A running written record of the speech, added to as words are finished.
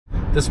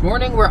This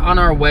morning we're on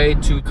our way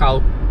to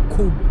Tskaltubo.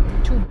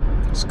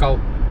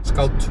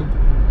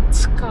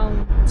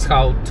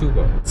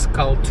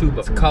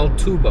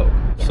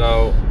 Yes.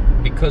 So,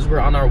 because we're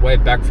on our way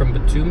back from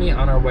Batumi,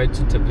 on our way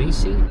to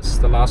Tbilisi. This is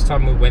the last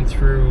time we went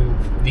through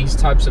these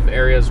types of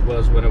areas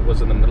was when it was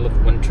in the middle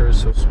of winter,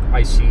 so it was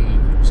icy,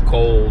 it was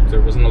cold,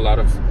 there wasn't a lot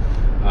of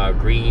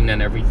green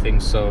and everything,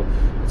 so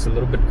it's a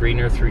little bit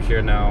greener through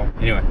here now.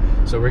 Anyway,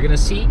 so we're gonna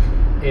see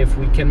if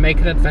we can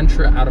make an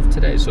adventure out of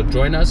today. So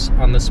join us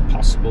on this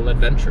possible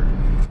adventure.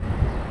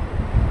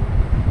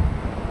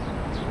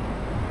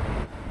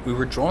 We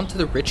were drawn to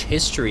the rich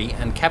history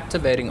and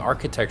captivating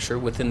architecture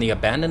within the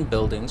abandoned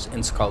buildings in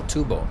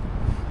Tskaltubo.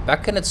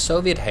 Back in its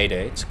Soviet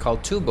heyday,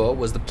 Tskaltubo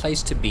was the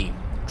place to be,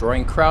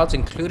 drawing crowds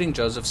including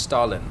Joseph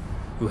Stalin,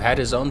 who had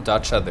his own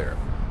Dacha there.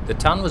 The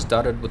town was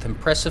dotted with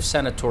impressive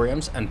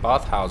sanatoriums and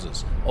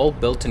bathhouses, all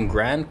built in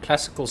grand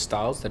classical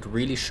styles that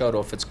really showed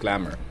off its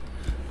glamour.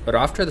 But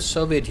after the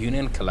Soviet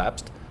Union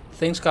collapsed,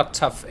 things got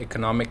tough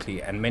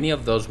economically and many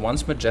of those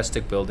once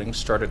majestic buildings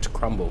started to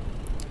crumble.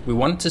 We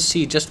wanted to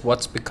see just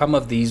what's become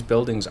of these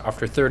buildings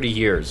after 30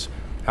 years,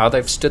 how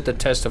they've stood the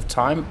test of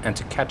time, and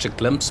to catch a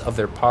glimpse of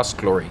their past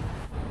glory.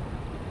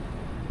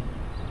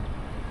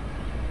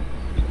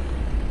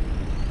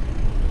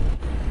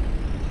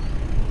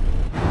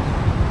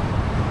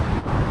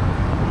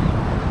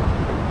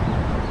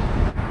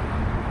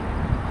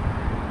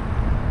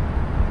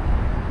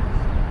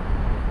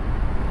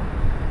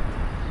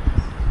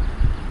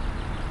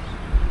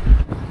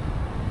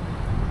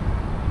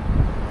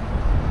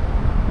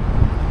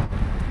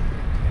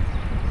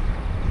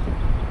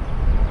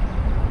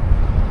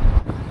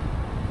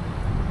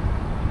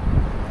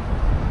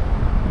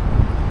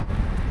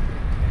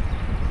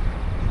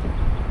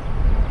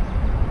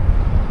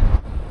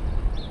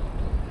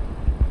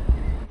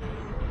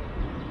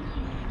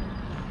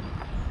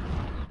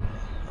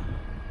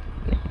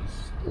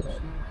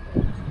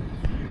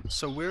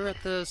 So we're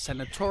at the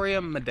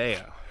Sanitorium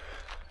Medea.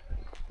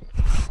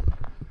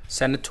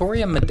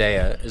 Sanitorium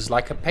Medea is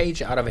like a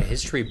page out of a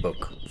history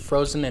book,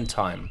 frozen in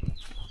time.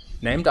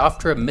 Named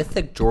after a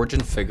mythic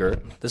Georgian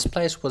figure, this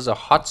place was a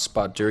hot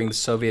spot during the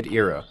Soviet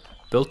era,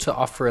 built to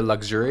offer a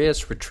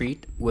luxurious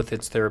retreat with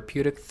its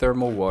therapeutic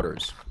thermal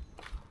waters.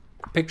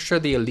 Picture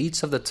the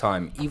elites of the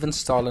time, even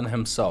Stalin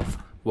himself,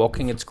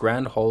 walking its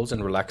grand halls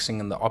and relaxing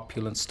in the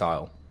opulent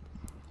style.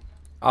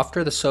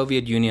 After the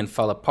Soviet Union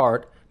fell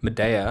apart,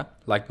 Medea,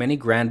 like many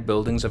grand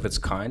buildings of its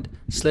kind,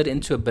 slid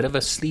into a bit of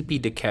a sleepy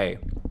decay.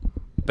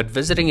 But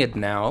visiting it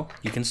now,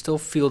 you can still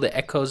feel the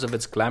echoes of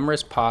its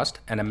glamorous past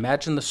and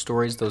imagine the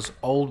stories those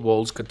old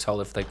walls could tell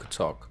if they could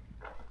talk.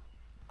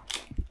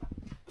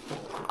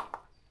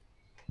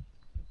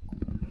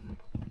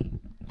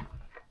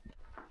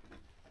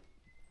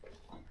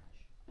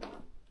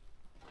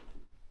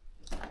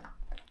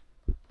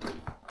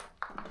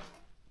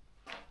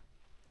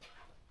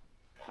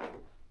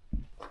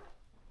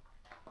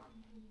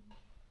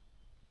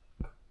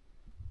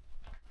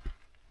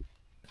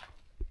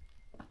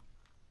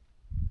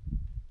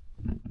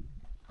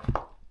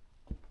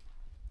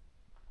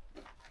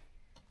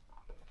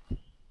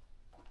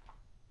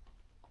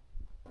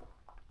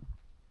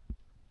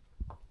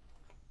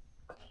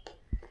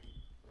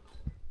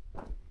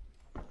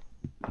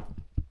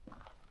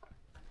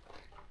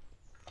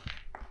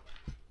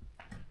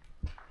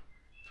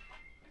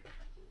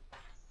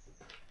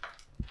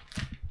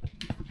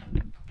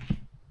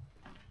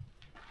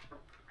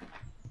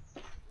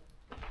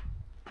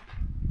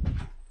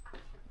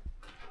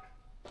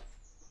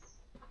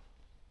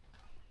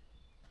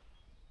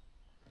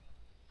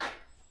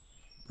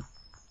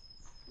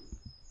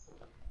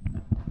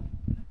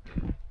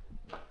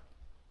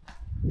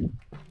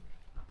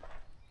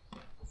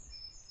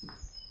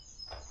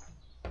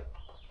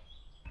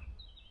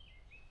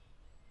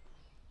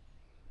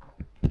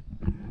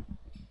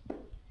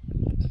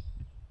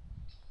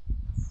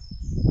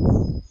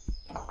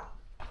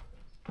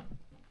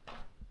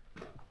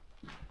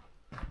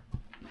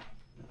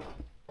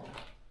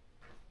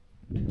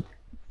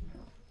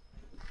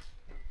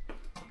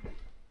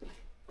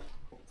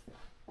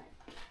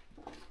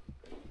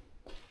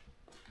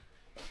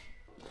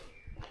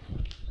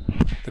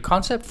 The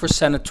concept for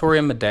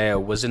Sanitorium Medea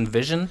was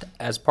envisioned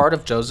as part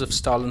of Joseph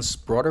Stalin's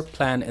broader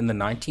plan in the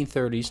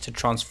 1930s to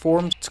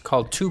transform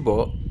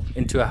Tskaltubo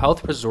into a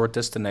health resort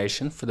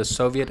destination for the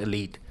Soviet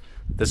elite.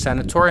 The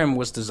sanatorium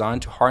was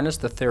designed to harness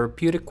the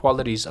therapeutic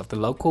qualities of the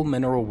local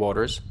mineral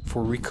waters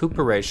for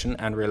recuperation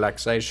and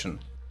relaxation.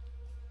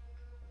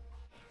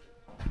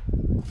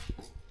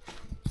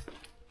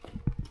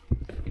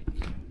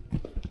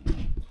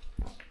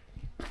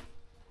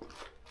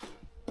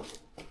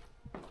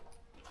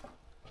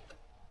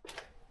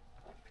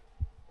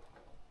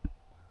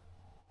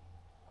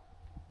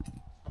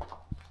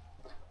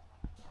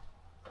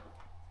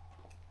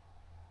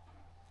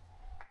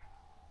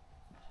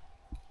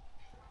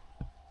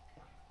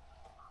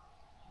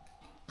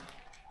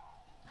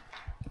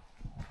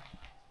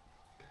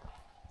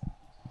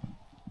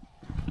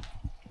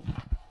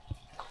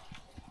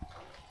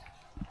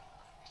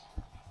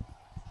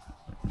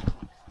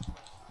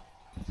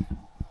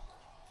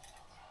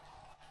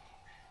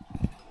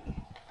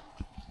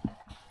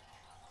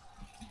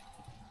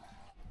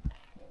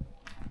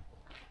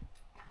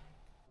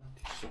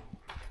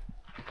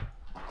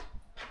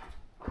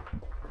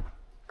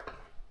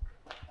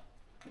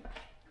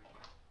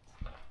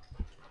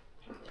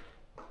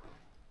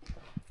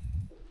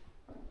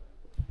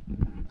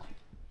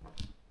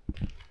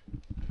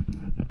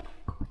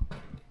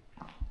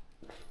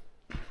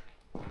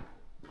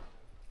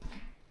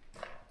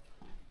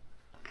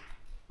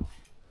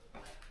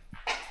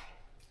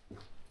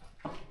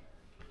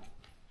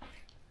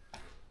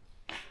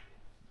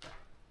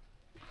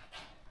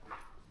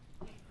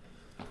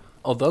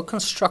 Although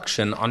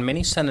construction on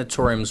many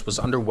sanatoriums was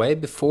underway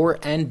before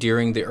and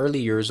during the early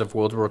years of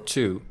World War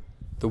II,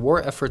 the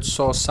war effort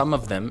saw some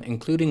of them,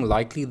 including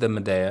likely the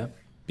Medea,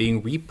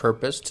 being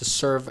repurposed to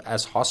serve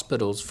as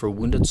hospitals for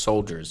wounded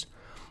soldiers,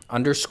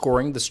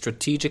 underscoring the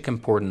strategic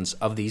importance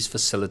of these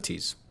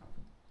facilities.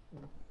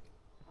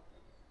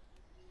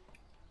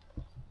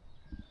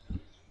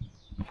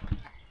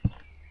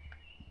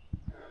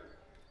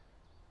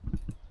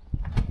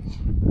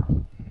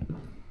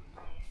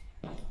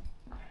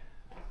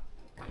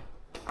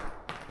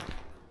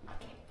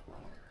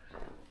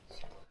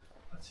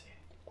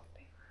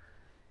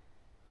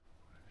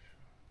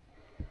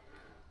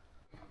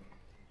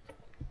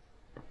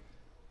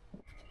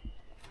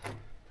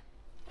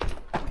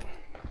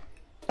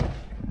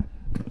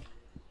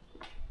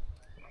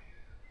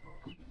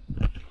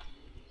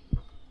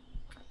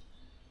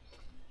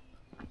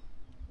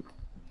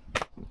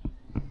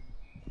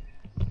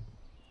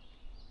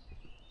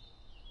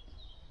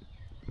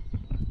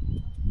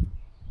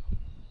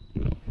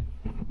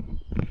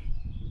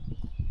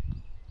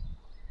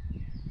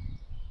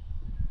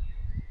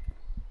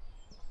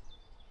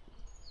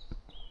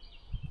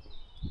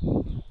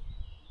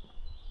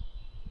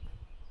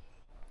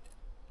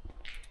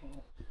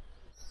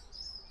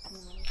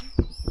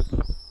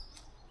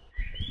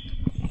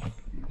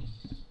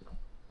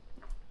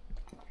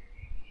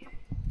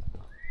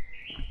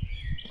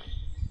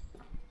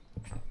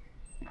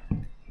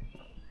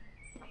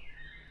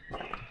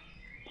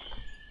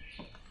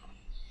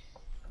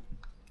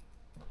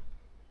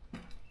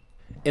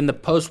 In the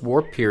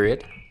post-war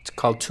period,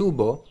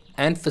 Tskaltubo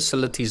and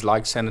facilities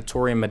like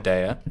Sanitorium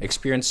Medea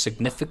experienced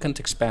significant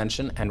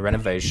expansion and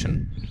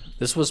renovation.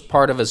 This was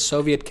part of a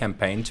Soviet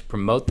campaign to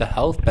promote the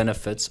health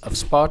benefits of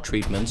spa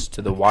treatments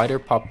to the wider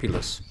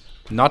populace,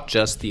 not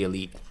just the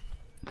elite.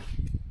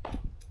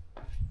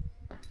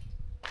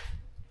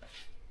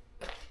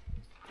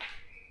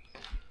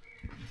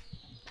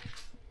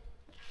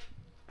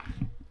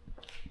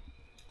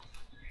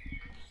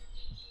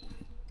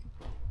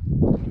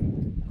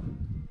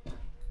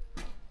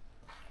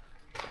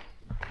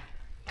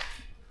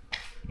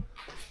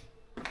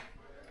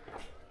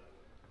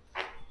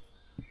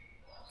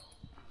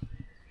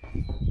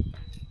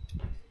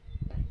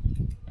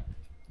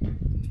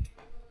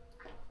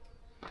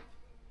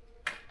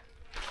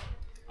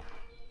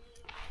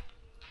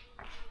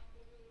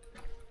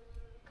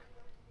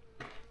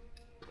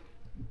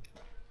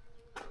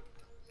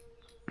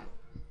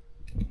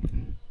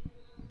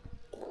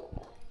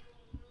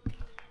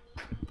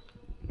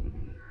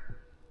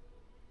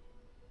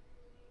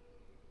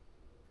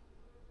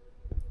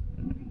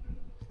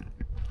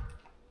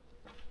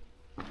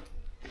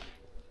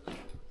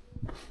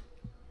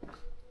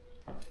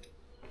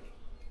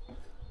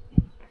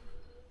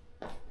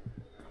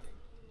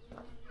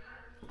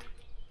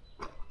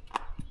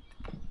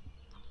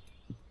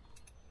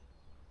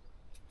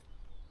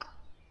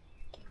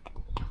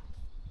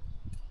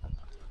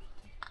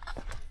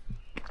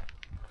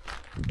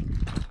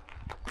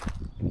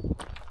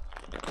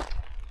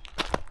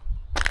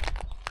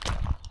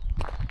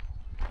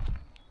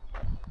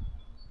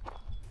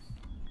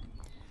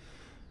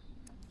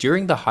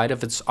 During the height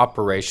of its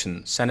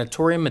operation,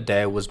 Sanitorium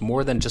Medea was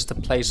more than just a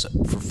place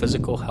for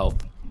physical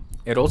health.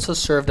 It also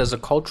served as a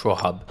cultural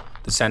hub.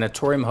 The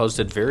sanatorium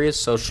hosted various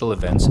social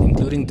events,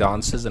 including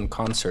dances and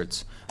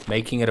concerts,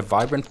 making it a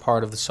vibrant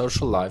part of the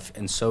social life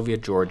in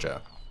Soviet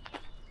Georgia.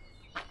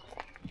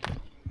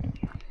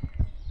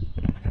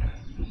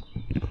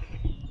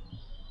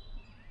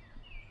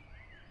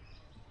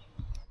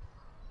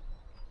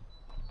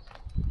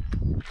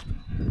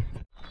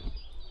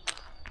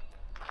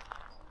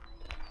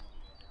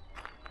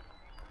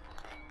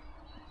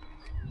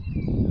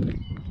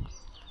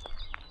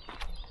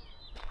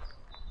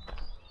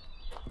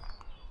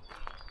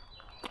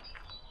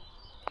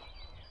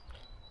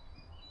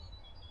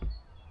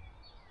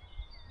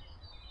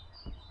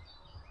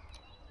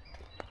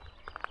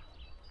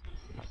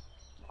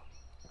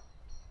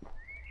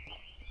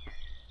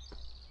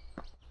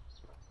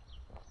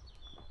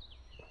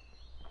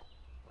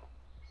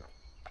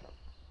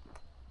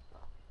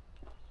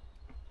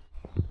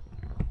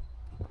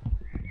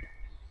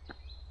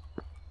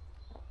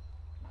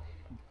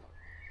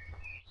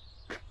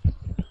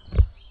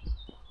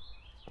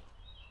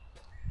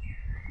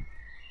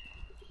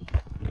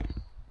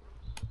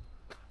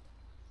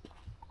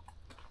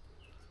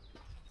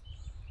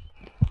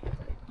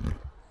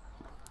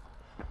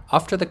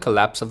 After the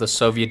collapse of the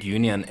Soviet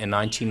Union in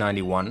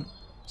 1991,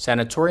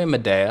 Sanitorium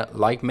Medea,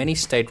 like many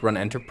state-run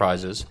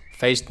enterprises,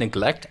 faced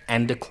neglect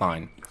and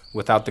decline.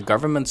 Without the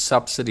government's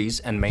subsidies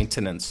and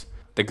maintenance,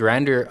 the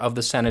grandeur of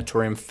the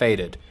sanatorium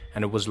faded,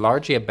 and it was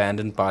largely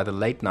abandoned by the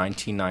late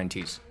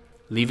 1990s,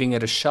 leaving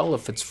it a shell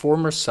of its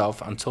former self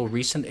until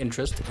recent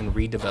interest in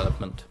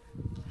redevelopment.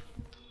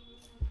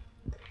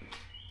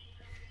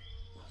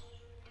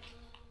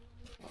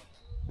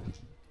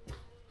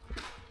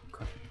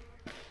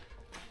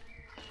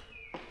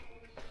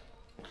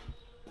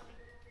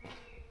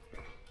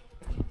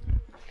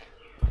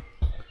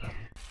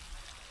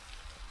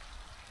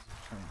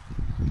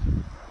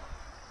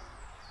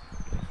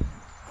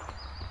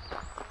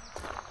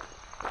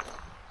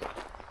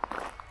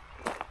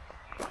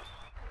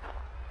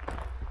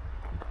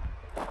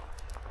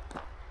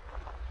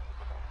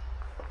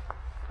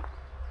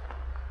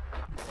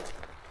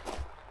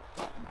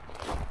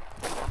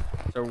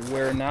 So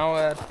we're now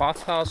at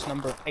bathhouse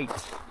number 8.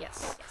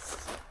 Yes.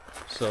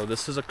 So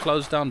this is a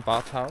closed down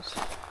bathhouse,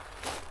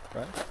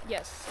 right?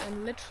 Yes,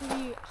 and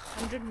literally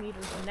 100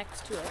 meters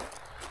next to it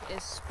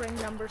is spring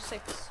number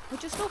 6,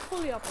 which is still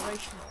fully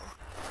operational.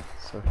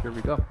 So here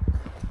we go.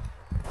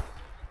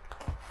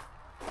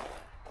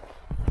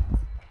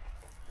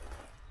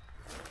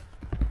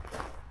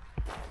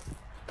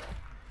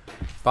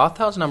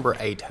 Bathhouse number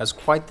 8 has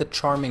quite the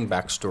charming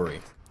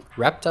backstory.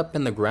 Wrapped up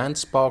in the grand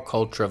spa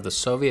culture of the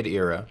Soviet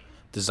era,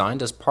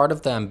 designed as part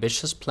of the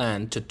ambitious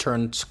plan to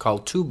turn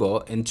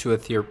Tskaltubo into a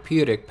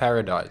therapeutic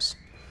paradise.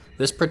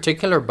 This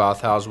particular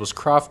bathhouse was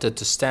crafted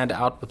to stand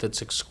out with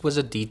its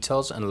exquisite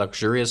details and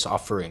luxurious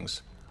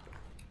offerings.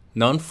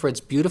 Known for its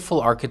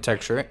beautiful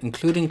architecture,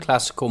 including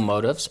classical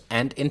motifs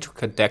and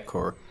intricate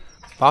decor,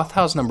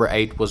 Bathhouse number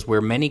 8 was where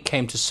many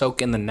came to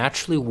soak in the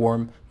naturally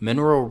warm,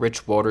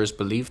 mineral-rich waters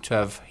believed to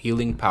have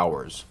healing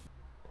powers.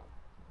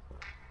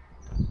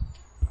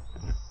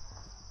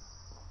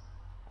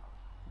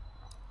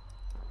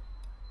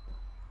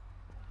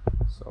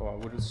 So I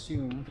would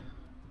assume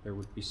there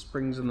would be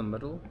springs in the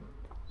middle,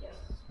 Yes.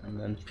 and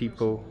then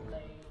people Would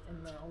lay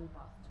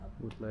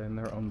would lay in in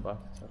their own bathtub. their own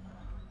bathtub.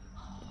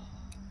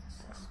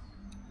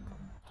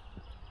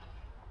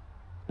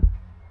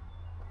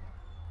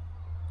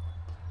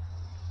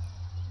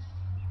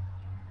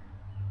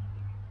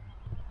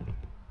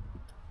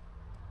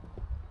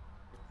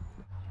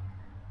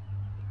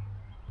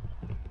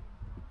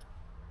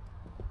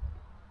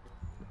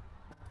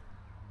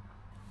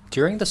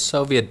 During the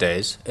Soviet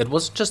days, it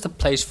wasn't just a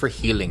place for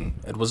healing,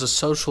 it was a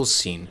social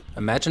scene.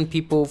 Imagine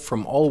people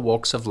from all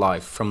walks of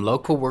life, from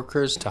local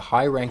workers to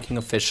high-ranking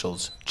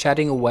officials,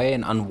 chatting away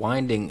and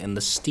unwinding in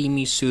the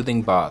steamy,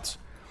 soothing baths.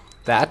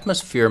 The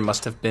atmosphere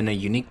must have been a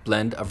unique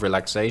blend of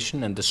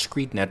relaxation and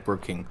discreet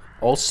networking,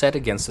 all set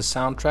against the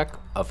soundtrack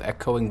of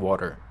echoing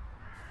water.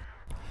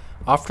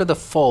 After the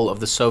fall of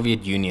the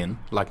Soviet Union,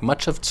 like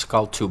much of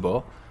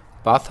Tskaltubo,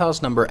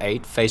 Bathhouse number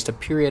 8 faced a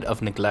period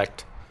of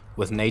neglect,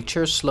 with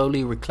nature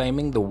slowly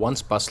reclaiming the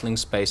once bustling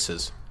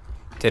spaces.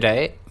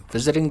 Today,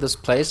 visiting this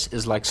place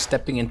is like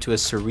stepping into a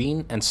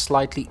serene and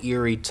slightly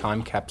eerie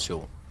time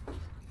capsule.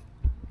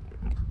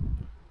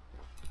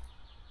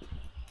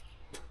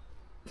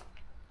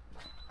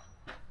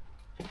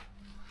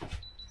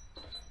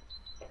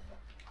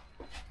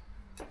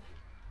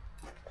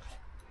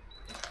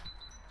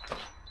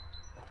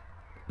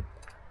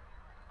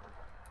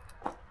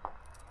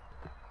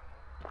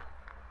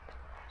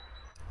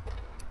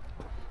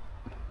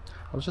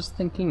 I was just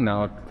thinking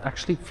now, it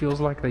actually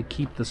feels like they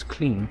keep this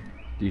clean.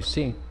 Do you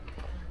see?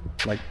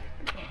 Like,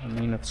 I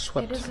mean, it's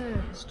swept. It is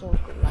a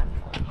historical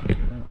landmark.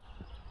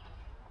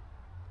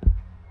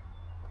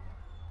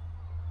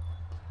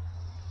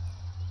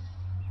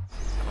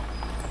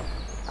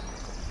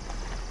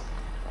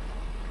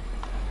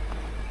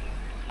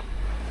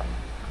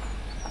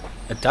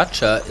 A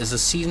dacha is a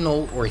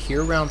seasonal or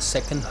year-round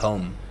second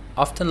home,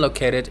 often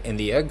located in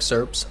the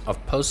exurbs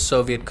of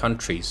post-Soviet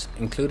countries,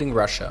 including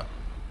Russia.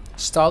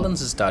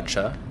 Stalin's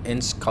dacha in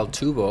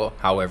Tskaltubo,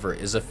 however,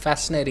 is a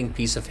fascinating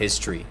piece of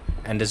history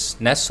and is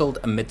nestled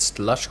amidst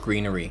lush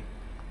greenery.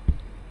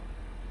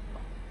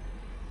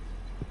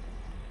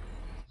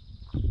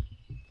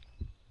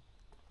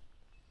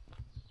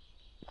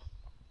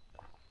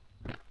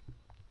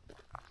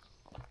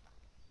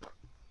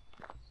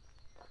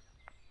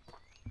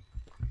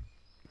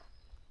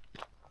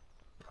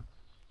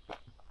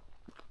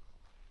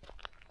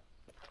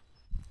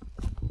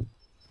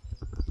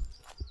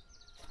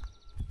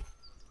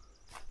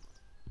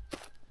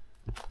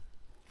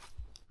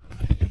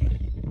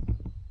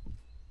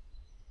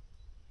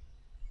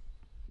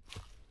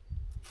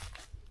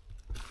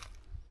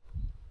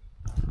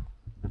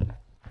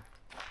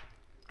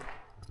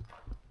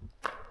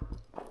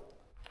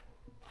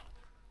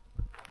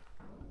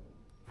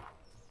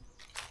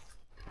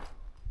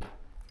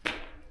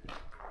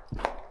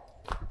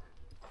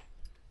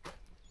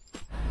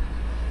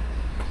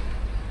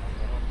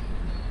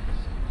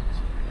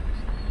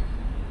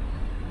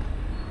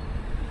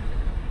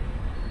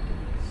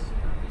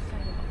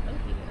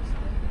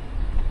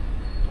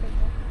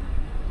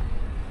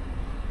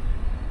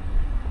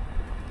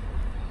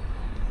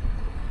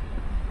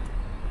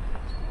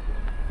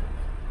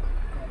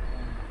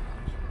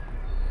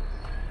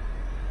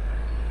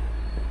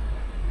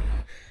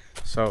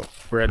 So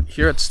we're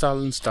here at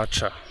Stalin's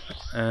dacha.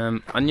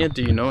 Anya,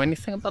 do you know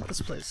anything about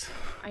this place?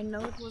 I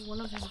know it was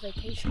one of his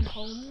vacation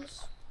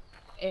homes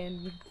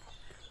in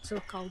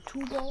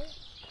Tskaltubo,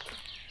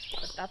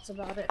 but that's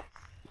about it.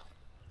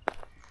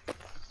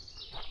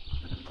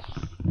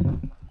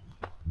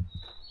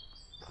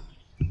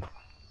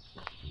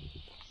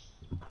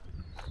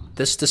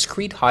 This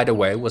discreet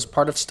hideaway was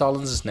part of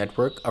Stalin's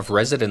network of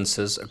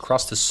residences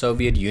across the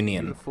Soviet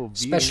Union,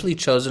 specially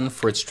chosen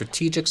for its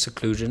strategic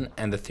seclusion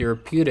and the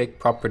therapeutic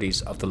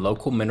properties of the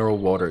local mineral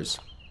waters.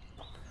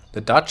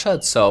 The dacha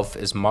itself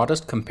is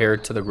modest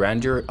compared to the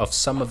grandeur of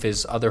some of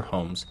his other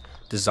homes,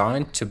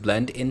 designed to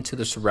blend into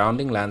the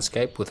surrounding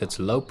landscape with its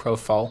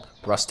low-profile,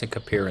 rustic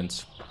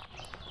appearance.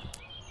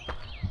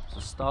 So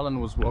Stalin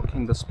was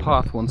walking this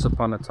path once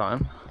upon a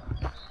time,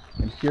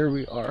 and here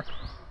we are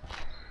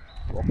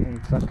walking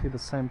exactly the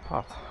same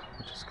path,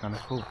 which is kind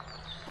of cool.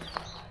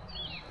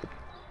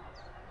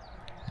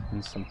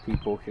 And some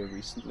people here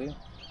recently.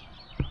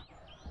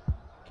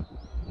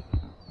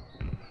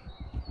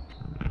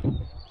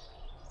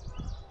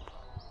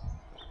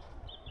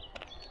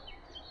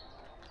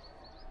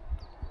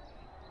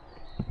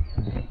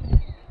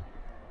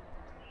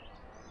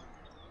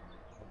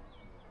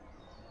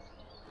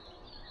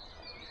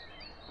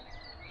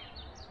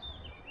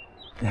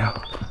 Yeah.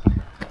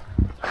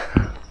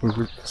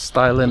 We're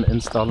Stalin in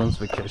Stalin's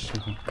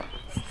vacation.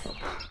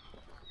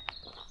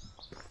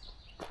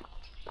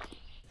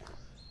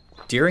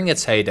 During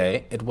its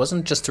heyday, it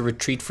wasn't just a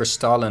retreat for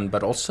Stalin,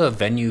 but also a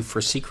venue for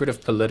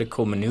secretive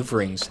political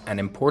maneuverings and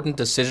important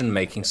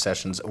decision-making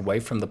sessions away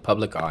from the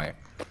public eye.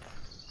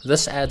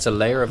 This adds a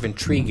layer of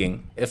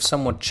intriguing, if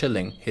somewhat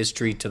chilling,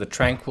 history to the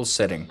tranquil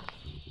setting.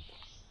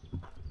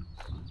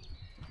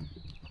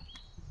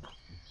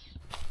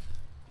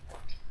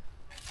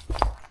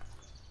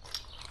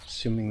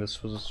 Assuming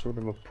this was a sort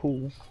of a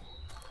pool.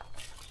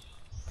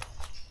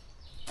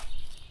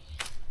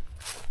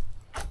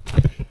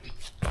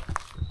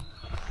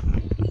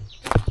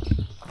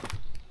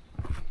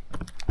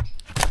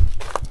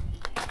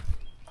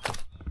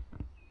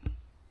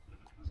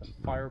 It's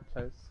a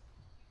fireplace.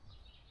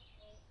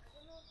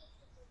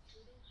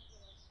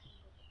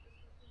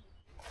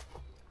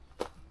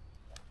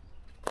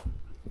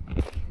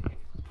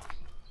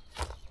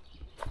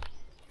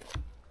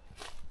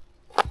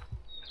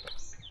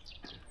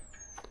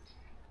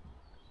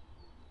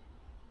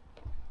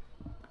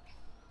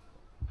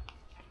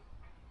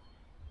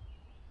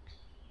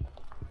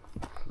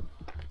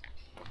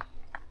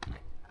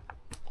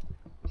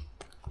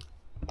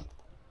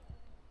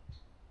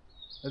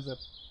 Is it?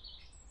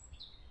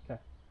 Okay.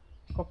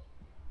 Cool.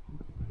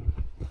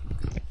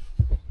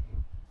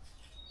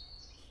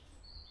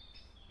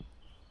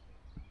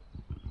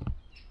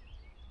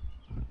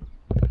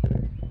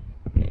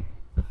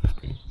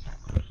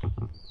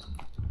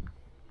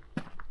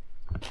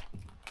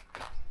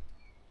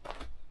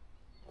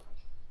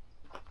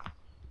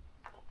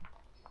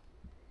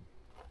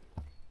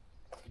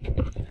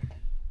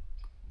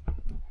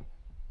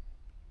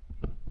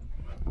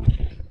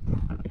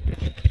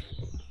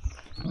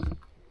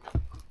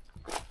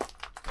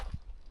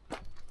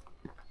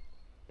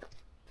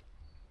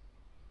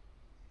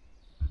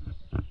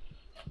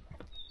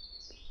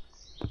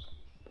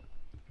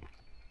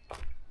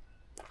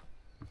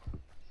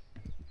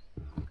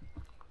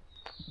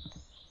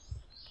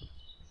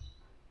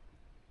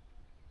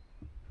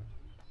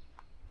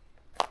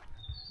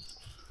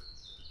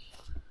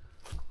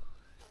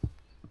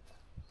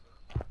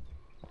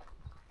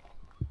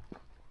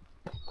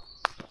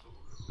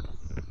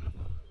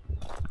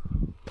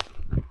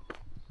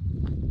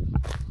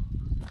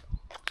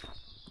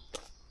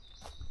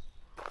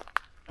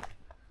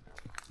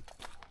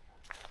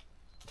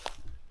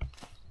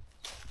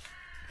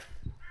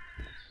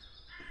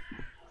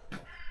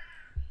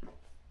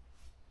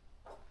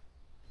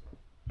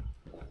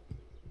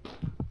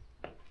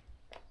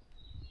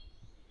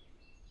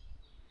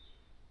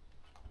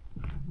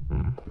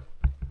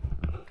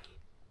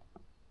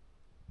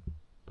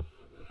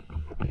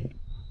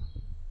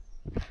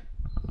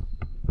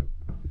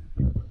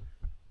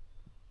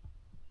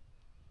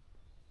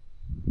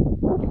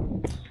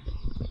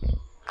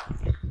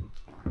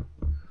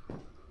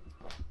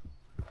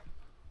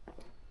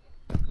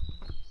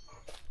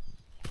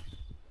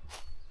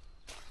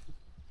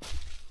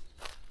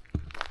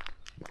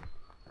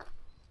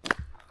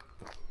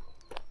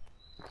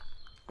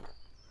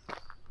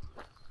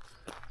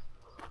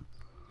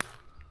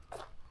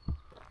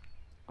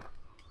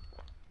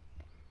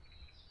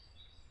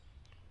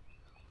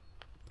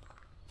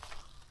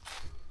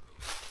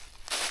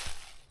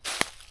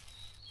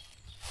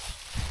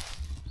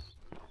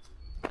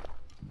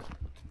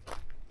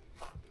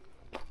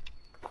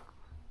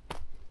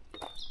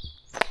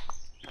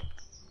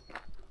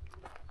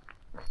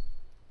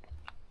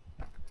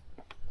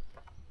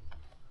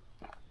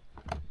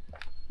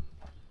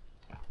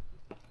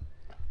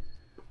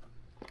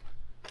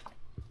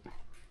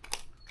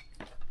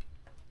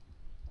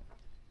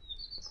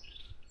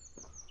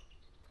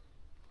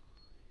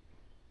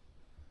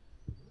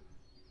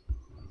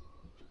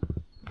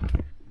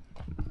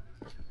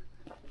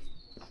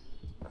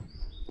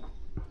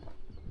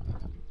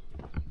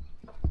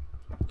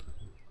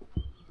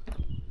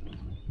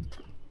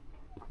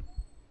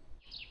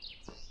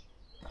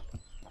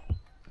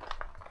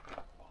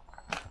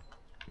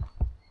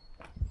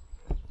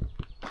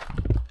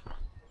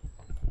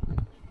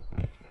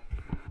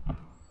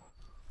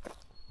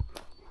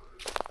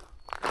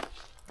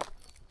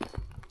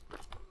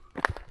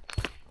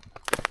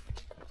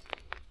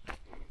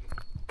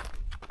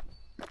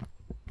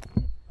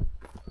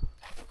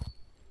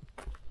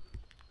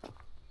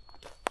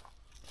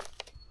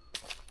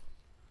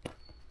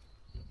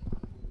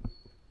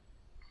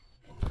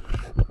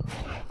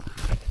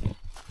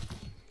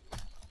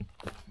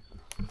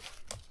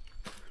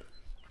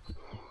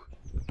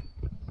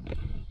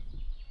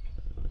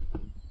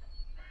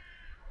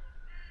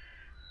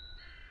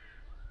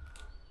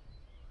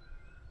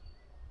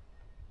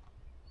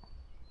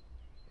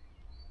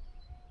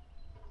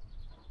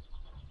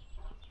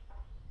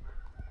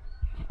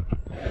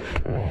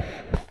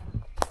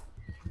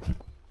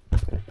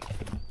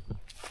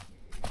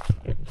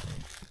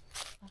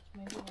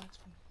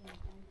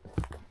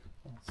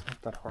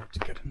 not that hard to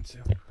get into.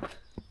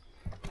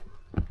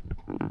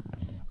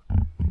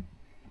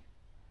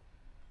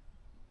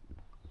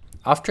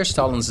 After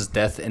Stalin's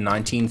death in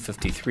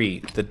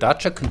 1953, the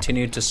Dacha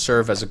continued to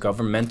serve as a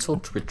governmental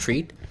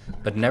retreat,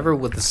 but never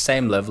with the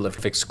same level of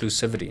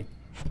exclusivity.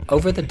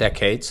 Over the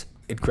decades,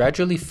 it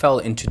gradually fell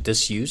into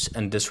disuse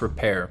and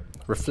disrepair,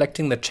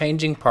 reflecting the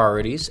changing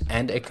priorities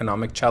and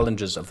economic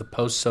challenges of the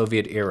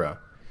post-Soviet era.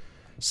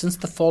 Since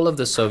the fall of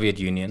the Soviet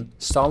Union,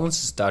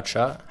 Stalin's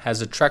Dacha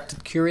has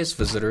attracted curious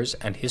visitors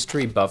and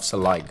history buffs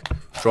alike,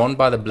 drawn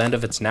by the blend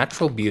of its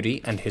natural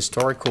beauty and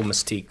historical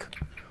mystique.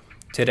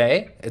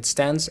 Today, it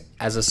stands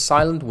as a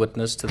silent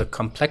witness to the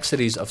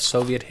complexities of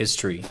Soviet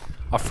history,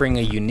 offering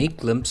a unique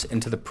glimpse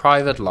into the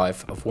private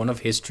life of one of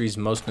history's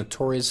most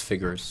notorious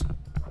figures.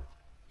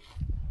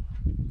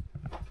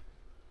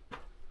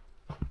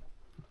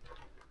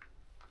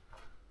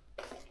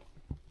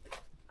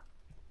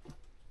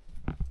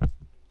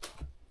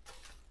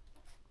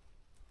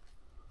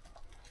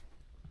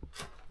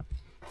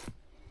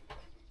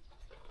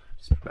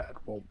 It's bad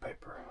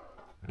wallpaper.